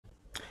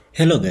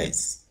Hello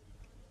guys,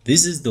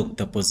 this is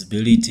Dr.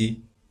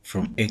 Possibility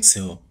from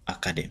Excel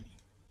Academy.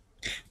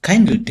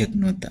 Kindly take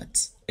note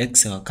that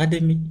Excel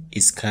Academy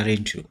is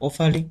currently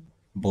offering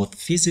both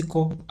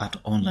physical and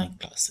online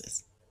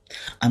classes.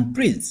 And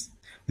please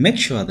make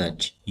sure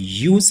that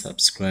you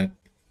subscribe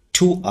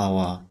to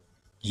our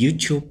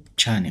YouTube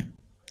channel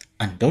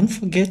and don't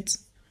forget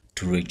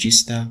to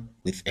register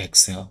with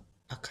Excel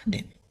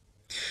Academy.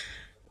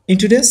 In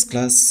today's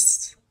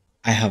class,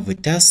 I have a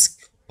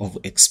task of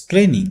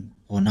explaining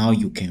on how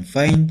you can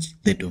find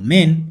the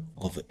domain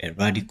of a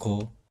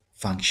radical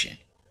function.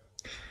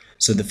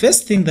 So the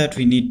first thing that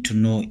we need to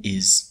know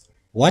is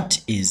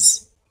what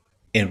is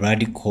a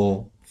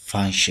radical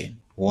function?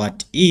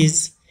 What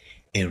is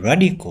a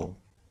radical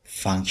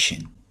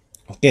function?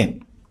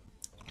 Okay.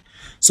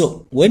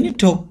 So when you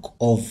talk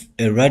of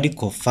a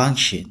radical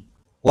function,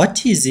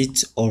 what is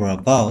it all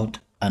about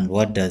and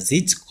what does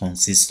it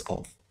consist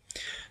of?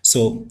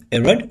 So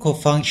a radical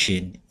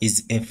function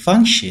is a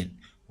function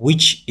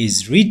which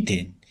is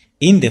written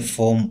in the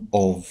form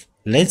of,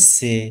 let's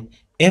say,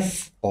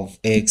 f of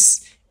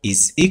x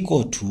is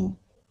equal to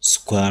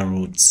square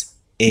root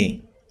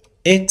a,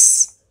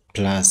 x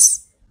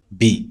plus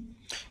b.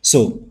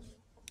 So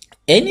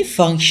any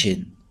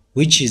function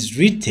which is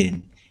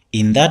written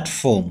in that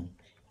form,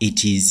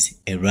 it is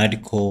a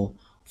radical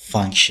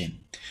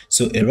function.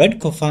 So a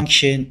radical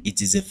function,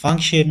 it is a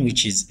function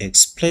which is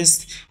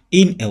expressed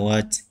in a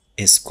what?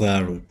 A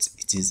square root.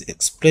 It is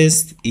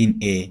expressed in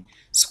a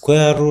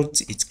square root.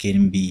 It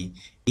can be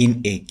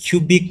in a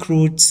cubic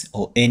root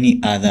or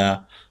any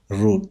other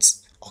root.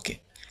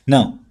 Okay.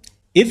 Now,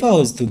 if I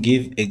was to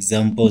give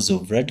examples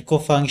of radical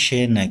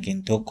function, I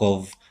can talk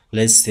of,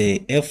 let's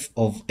say, f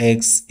of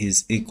x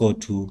is equal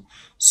to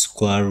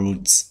square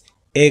root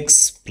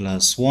x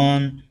plus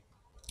 1.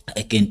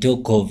 I can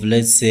talk of,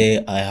 let's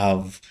say, I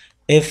have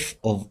f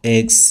of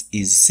x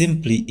is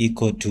simply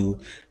equal to,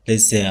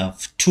 let's say, I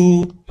have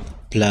 2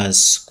 plus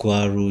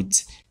square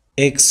root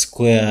x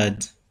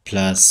squared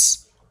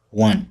plus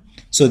 1.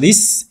 So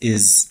this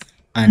is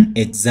an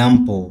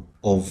example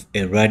of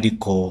a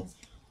radical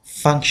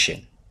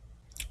function.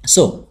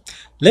 So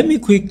let me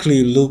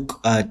quickly look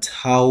at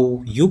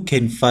how you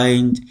can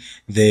find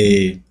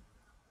the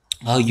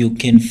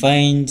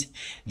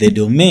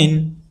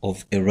domain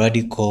of a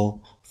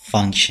radical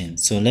function.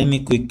 So let me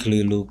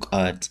quickly look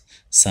at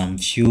some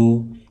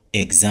few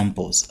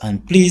examples,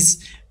 and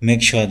please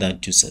make sure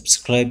that you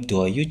subscribe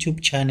to our YouTube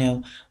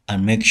channel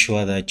and make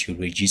sure that you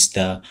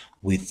register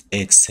with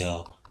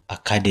Excel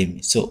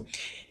Academy. So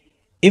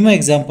in my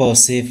example, I'll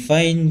say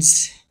find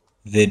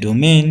the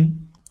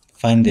domain,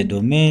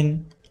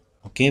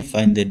 okay,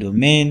 find the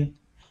domain,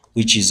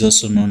 which is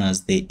also known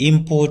as the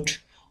input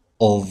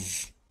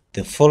of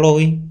the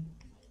following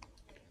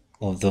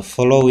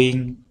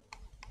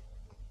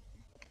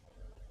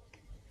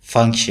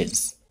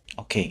functions.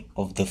 Okay,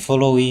 of the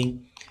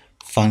following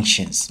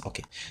functions.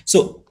 Okay,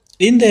 so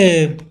in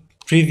the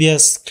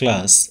previous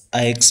class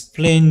I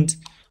explained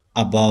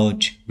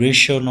about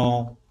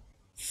rational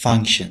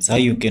functions, how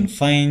you can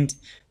find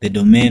the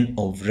domain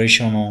of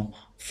rational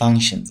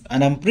functions,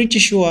 and I'm pretty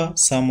sure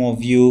some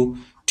of you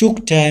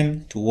took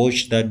time to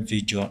watch that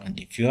video, and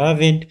if you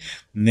haven't,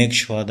 make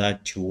sure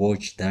that you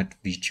watch that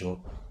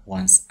video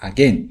once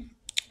again.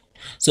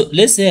 So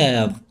let's say I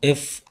have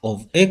f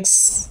of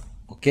x.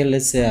 Okay,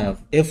 let's say I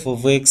have f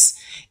of x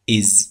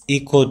is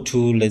equal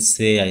to, let's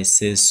say I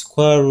say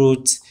square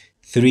root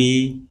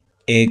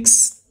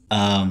 3x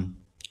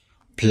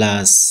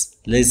plus,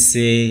 let's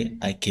say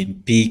I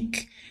can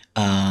pick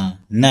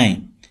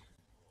 9.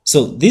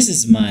 So this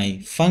is my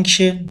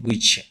function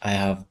which I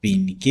have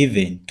been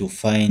given to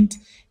find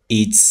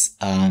its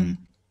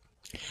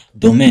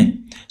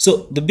domain.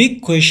 So the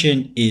big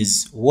question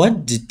is,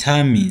 what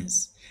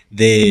determines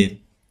the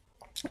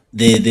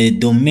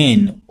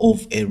domain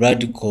of a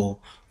radical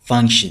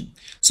function?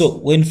 So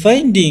when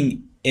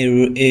finding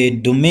the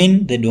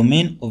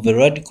domain of a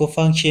radical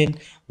function,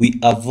 we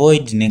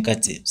avoid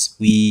negatives.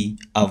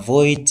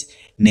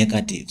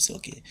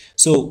 Okay,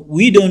 so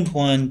we don't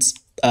want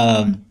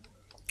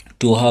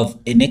to have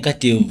a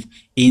negative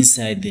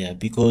inside there,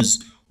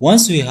 because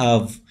once we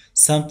have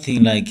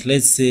something like,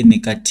 let's say,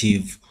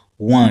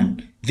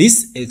 -1,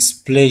 this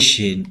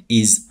expression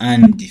is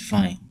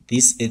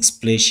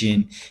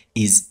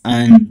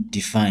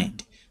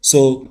undefined.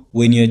 So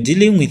when you're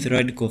dealing with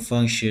radical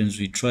functions,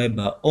 we try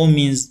by all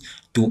means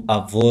to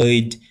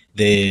avoid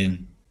the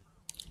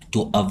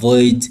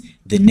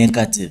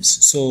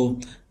negatives. So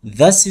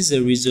that is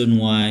the reason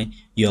why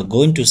you're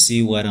going to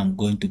see what I'm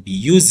going to be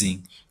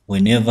using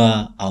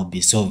whenever I'll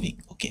be solving.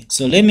 Okay,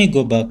 so let me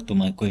go back to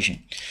my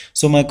question.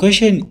 So my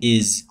question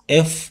is,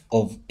 f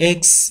of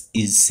x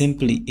is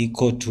simply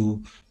equal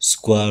to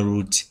square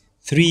root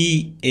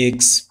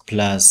 3x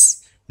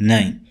plus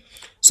 9.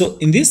 So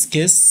in this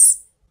case,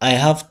 I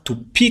have to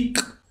pick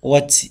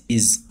what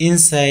is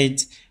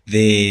inside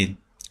the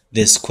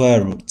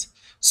square root.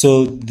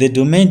 So the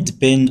domain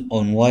depends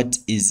on what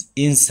is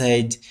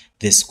inside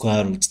the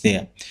square root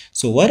there.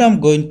 So what I'm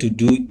going to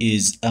do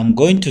is I'm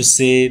going to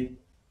say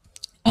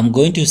I'm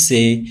going to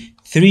say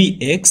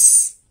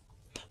 3x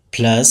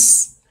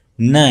plus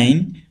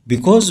 9,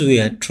 because we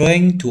are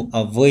trying to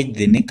avoid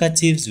the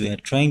negatives,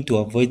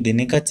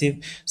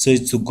 so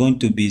it's going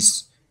to be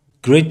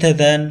greater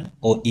than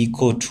or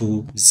equal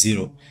to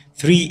 0.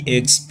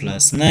 3x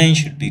plus 9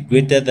 should be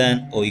greater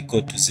than or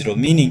equal to 0,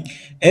 meaning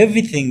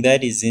everything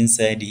that is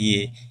inside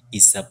here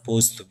is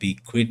supposed to be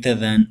greater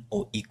than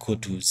or equal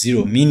to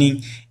 0,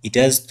 meaning it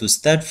has to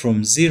start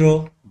from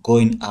 0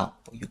 going up.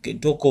 You can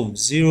talk of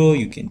 0,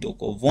 you can talk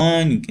of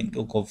 1, you can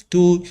talk of 2,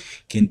 you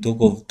can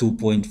talk of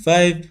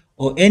 2.5,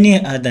 or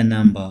any other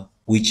number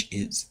which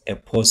is a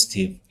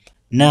positive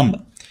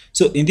number.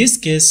 So in this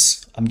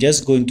case, I'm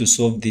just going to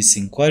solve this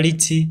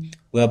inequality,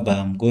 whereby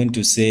I'm going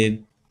to say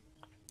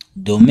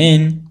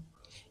domain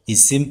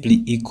is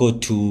simply equal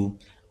to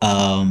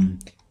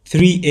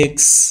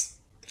 3x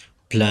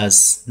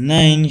plus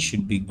 9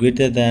 should be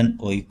greater than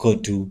or equal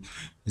to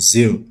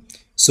 0.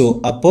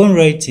 So upon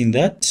writing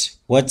that,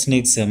 what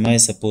next am I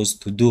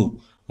supposed to do?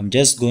 I'm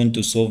just going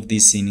to solve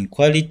this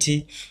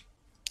inequality,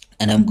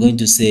 and I'm going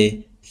to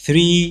say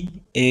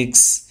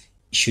 3x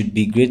should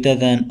be greater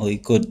than or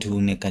equal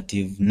to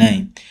negative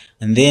 9.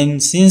 And then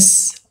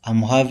since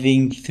I'm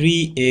having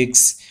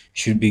 3x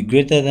should be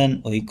greater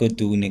than or equal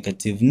to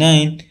negative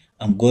 9,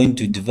 I'm going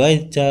to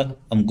divide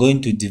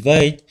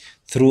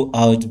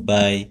throughout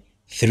by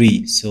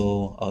 3.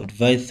 So I'll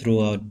divide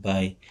throughout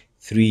by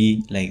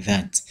 3 like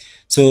that.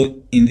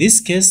 So in this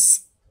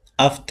case,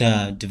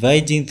 after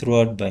dividing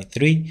throughout by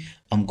 3,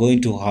 I'm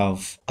going to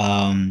have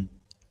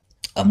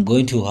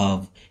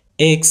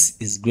x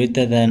is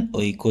greater than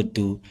or equal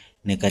to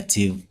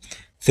negative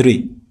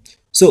 3.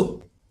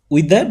 So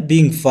with that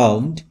being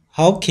found,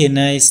 how can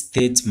I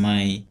state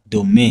my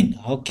domain?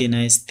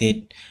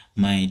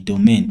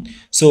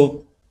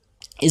 So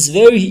it's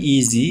very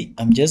easy.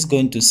 I'm just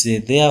going to say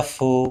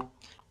therefore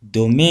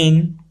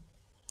domain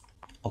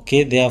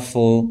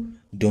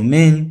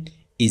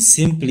is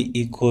simply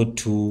equal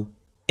to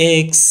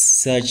x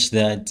such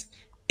that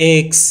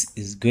x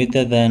is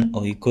greater than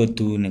or equal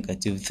to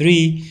negative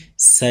 3,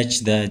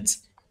 such that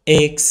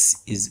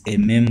x is a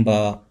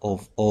member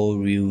of all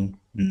real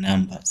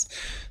numbers.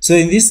 So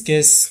in this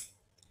case,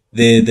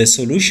 the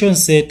solution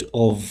set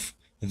of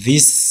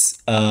this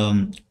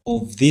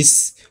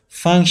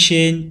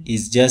function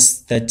is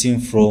just starting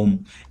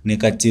from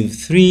negative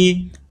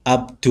 3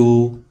 up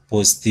to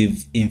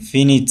positive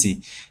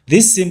infinity.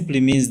 This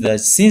simply means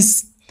that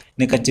since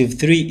negative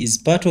 3 is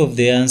part of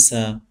the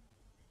answer,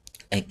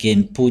 I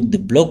can put the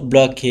block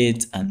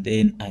bracket and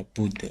then I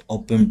put the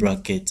open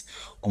bracket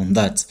on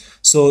that.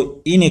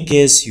 So in a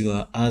case you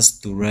are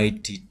asked to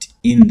write it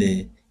in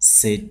the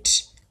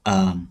set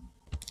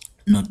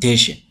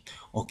notation.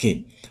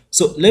 Okay,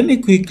 so let me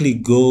quickly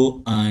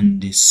go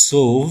and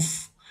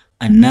solve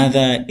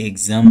another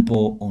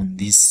example on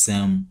this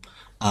same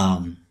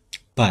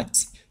part.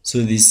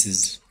 So this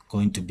is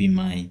going to be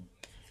my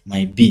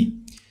B.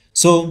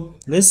 So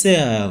let's say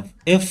I have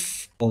f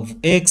of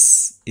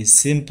x is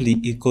simply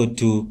equal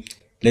to,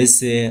 let's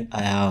say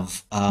I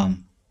have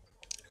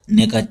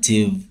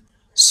negative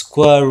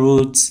square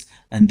roots,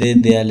 and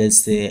then there,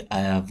 let's say I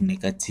have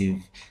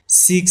negative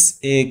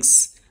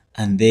 6x,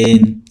 and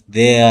then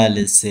there,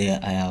 let's say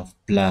I have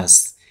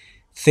plus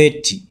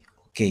 30.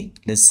 Okay,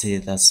 let's say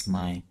that's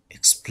my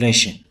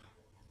expression.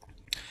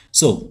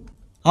 So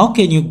how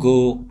can you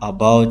go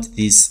about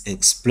this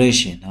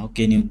expression?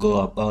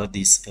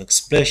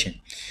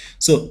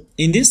 So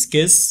in this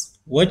case,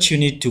 what you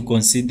need to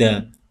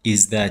consider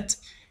is that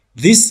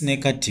this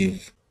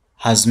negative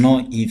has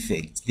no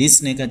effect.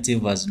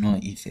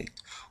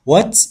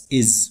 What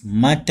is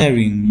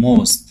mattering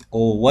most,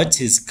 or what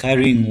is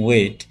carrying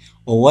weight,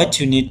 or what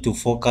you need to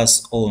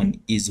focus on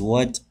is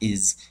what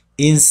is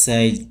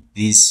inside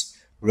this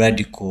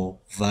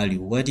radical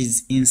value. What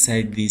is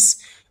inside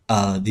this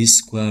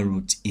square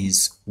root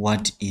is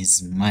what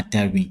is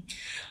mattering.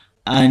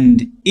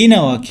 And in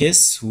our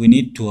case, we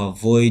need to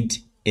avoid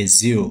a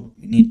 0.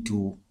 We need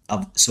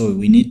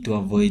to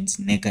avoid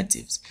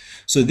negatives.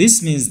 So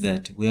this means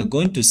that we are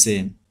going to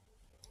say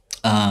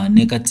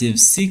negative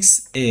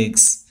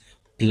 6x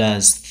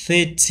plus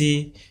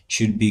 30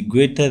 should be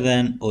greater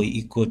than or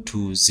equal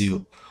to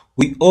 0.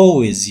 We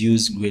always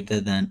use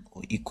greater than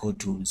or equal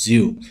to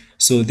 0.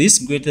 So this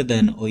greater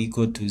than or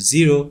equal to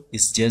 0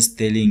 is just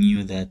telling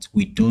you that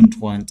we don't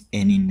want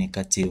any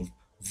negative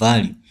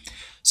value.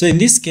 So in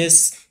this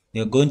case,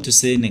 we are going to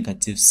say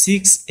negative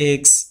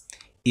 6x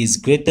is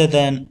greater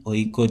than or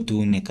equal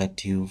to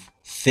negative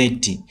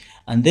 30.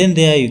 And then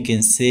there you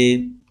can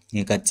say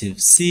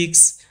negative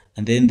 6,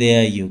 and then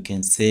there you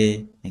can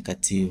say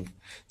negative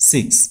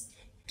 6.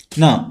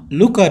 Now,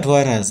 look at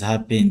what has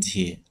happened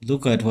here.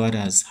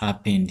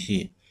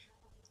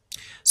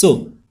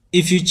 So,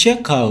 if you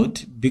check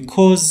out,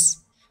 because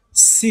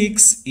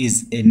 6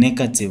 is a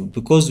negative,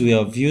 because we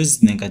have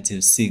used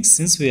negative 6,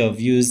 since we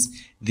have used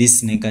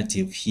this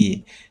negative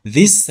here,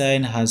 this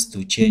sign has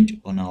to change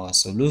on our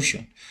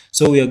solution.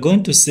 So, we are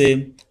going to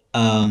say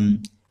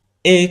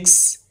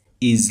x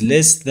is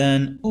less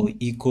than or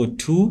equal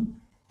to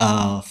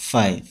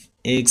 5.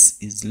 x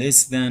is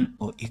less than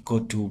or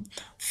equal to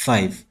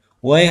 5.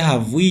 Why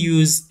have we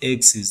used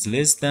x is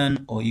less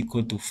than or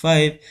equal to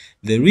 5?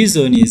 The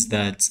reason is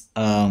that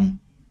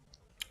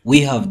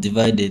we have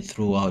divided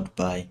throughout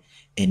by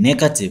a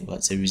negative.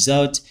 As a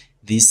result,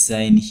 this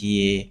sign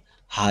here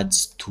had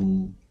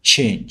to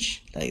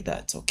change like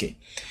that. Okay,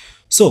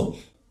 so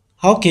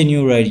how can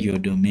you write your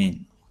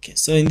domain? Okay,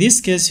 so in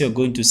this case, you're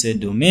going to say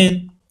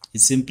domain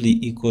is simply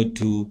equal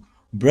to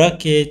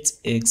bracket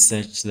x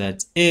such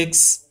that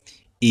x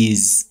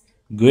is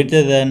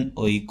greater than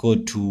or equal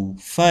to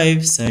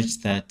 5 such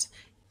that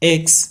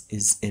x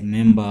is a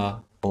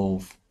member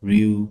of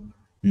real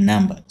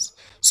numbers.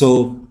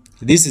 So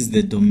this is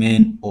the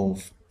domain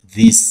of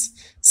this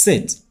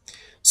set.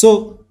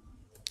 So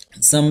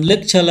some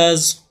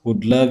lecturers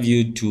would love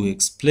you to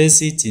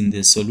express it in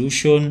the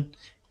solution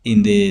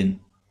in the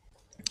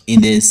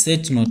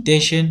set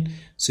notation.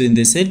 So in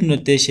the set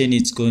notation,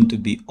 it's going to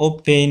be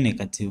open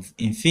negative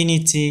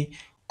infinity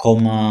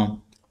comma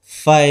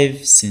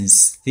 5.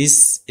 Since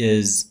this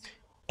is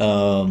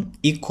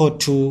equal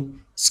to,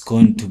 it's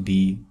going to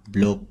be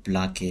block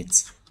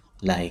brackets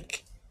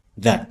like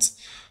that.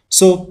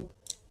 So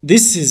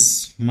this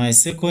is my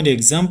second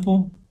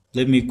example.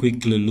 Let me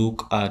quickly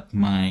look at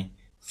my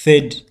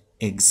third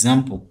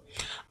example,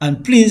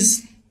 and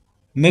please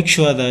make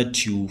sure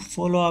that you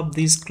follow up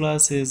these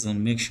classes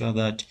and make sure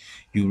that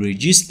you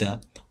register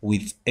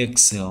with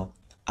Excel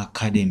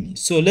Academy.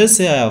 So let's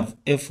say I have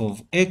f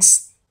of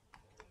x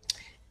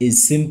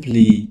is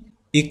simply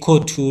equal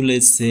to,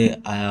 let's say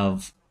I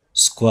have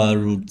square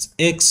root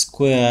x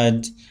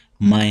squared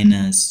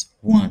minus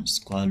 1,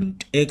 square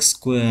root x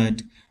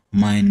squared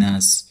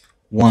minus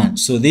 1.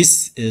 So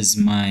this is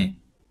my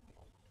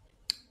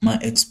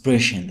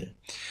expression there.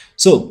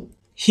 So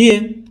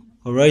here,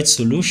 all right,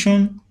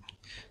 solution.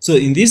 So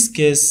in this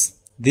case,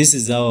 this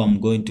is how I'm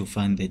going to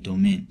find the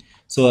domain.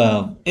 So I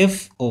have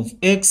f of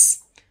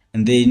x,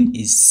 and then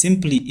is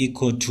simply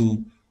equal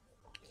to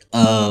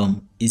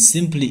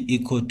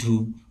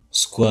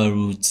square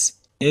root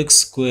x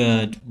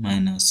squared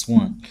minus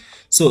 1.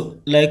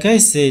 So like I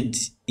said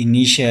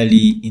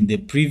initially in the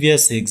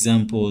previous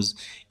examples,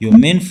 your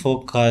main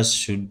focus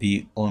should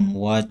be on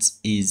what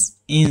is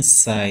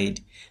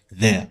inside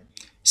there.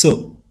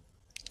 So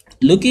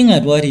looking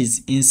at what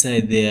is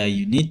inside there,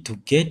 you need to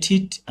get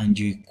it, and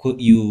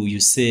you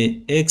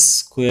say x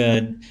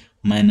squared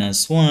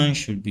minus 1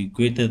 should be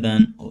greater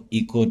than or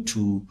equal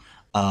to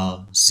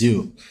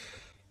 0.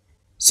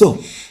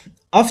 So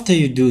after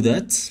you do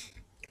that,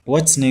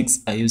 what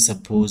next are you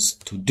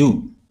supposed to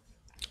do?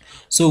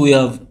 So we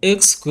have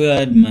x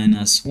squared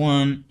minus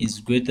 1 is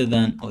greater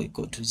than or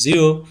equal to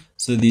 0.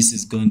 So this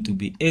is going to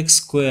be x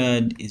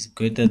squared is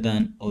greater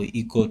than or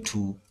equal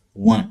to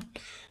 1.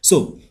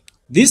 So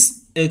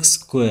this x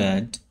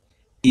squared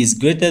is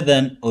greater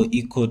than or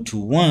equal to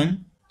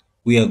 1.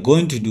 We are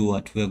going to do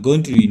what? We are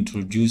going to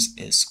introduce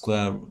a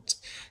square root.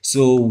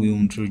 So we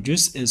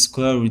introduce a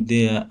square root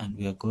there, and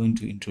we are going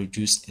to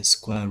introduce a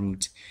square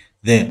root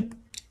there.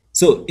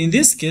 So in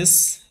this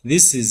case,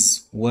 this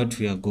is what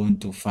we are going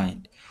to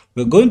find.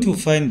 We're going to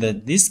find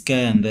that this guy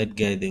and that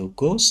guy, they'll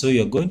go. So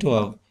you're going to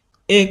have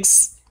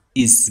x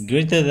is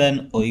greater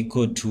than or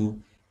equal to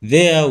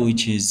there,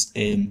 which is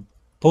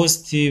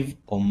positive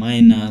or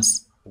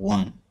minus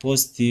 1.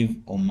 Positive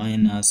or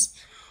minus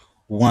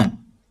 1.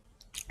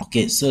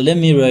 Okay, so let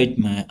me write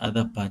my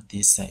other part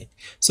this side.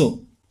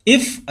 So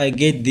if I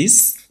get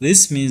this,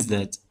 this means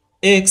that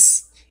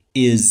x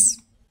is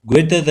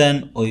greater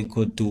than or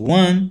equal to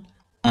 1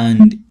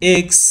 and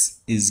x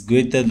is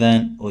greater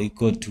than or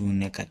equal to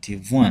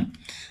negative 1.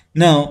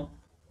 Now,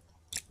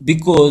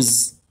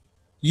 because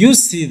you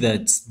see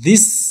that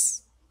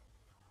this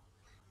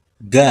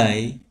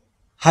guy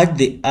had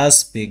the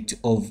aspect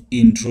of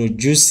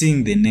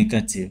introducing the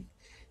negative.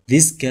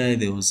 This guy,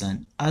 there was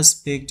an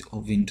aspect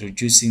of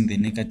introducing the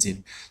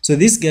negative. So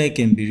this guy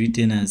can be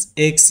written as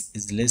x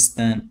is less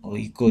than or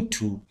equal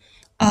to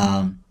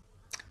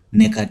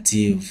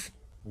negative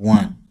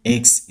 1.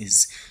 X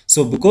is,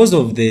 so because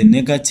of the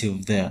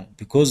negative there,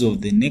 because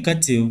of the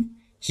negative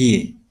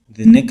here,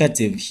 the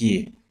negative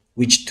here,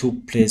 which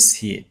took place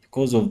here,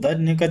 because of that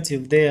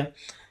negative there,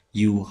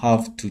 you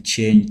have to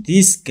change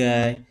this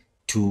guy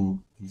to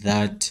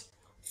that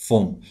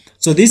form.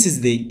 So this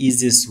is the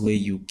easiest way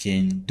you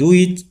can do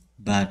it,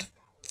 but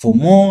for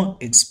more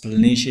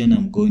explanation,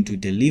 I'm going to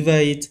deliver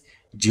it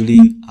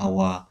during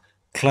our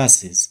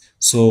classes.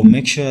 So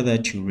make sure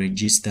that you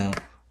register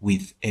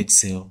with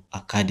Excel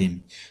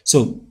Academy.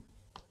 So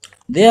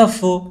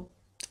therefore,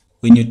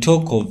 when you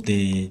talk of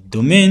the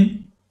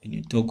domain,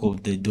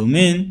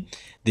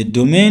 the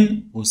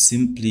domain will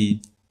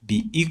simply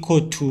be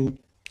equal to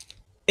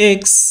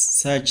x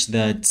such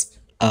that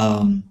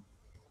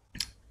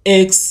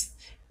x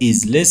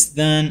is less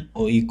than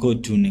or equal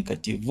to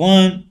negative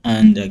 1,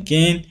 and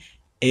again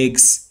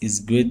x is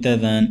greater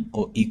than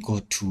or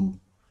equal to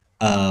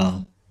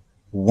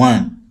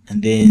 1,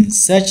 and then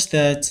such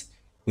that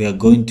we are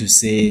going to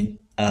say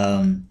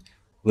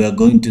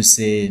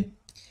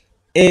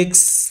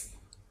x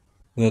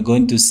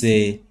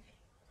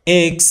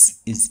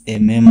X is a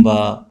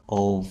member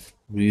of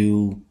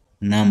real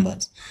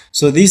numbers.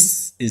 So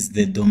this is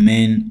the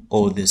domain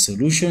or the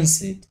solution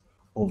set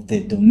of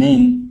the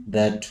domain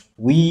that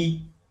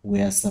we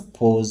were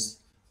supposed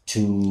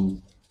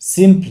to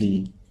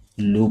simply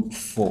look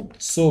for.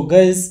 So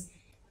guys,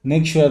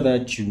 make sure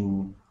that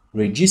you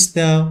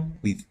register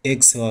with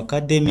Excel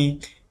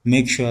Academy.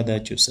 Make sure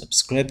that you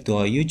subscribe to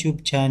our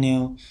YouTube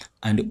channel,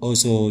 and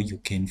also you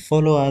can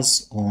follow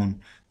us on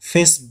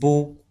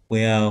Facebook,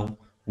 where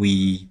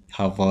we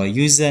have our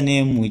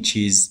username, which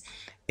is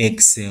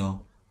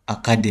Excel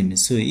Academy.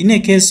 So in a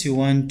case you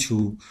want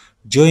to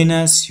join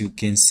us, you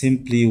can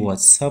simply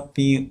WhatsApp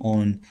me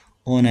on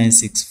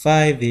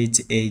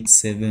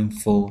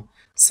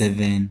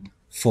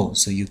 0965887474.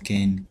 So you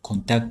can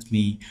contact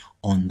me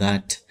on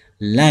that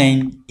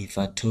line if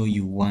at all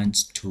you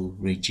want to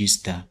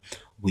register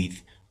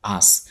with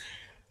us.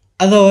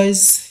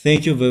 Otherwise,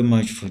 thank you very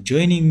much for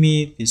joining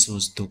me. This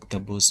was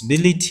Dr.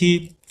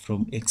 Possibility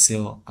from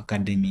Excel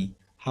Academy.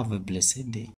 Have a blessed day.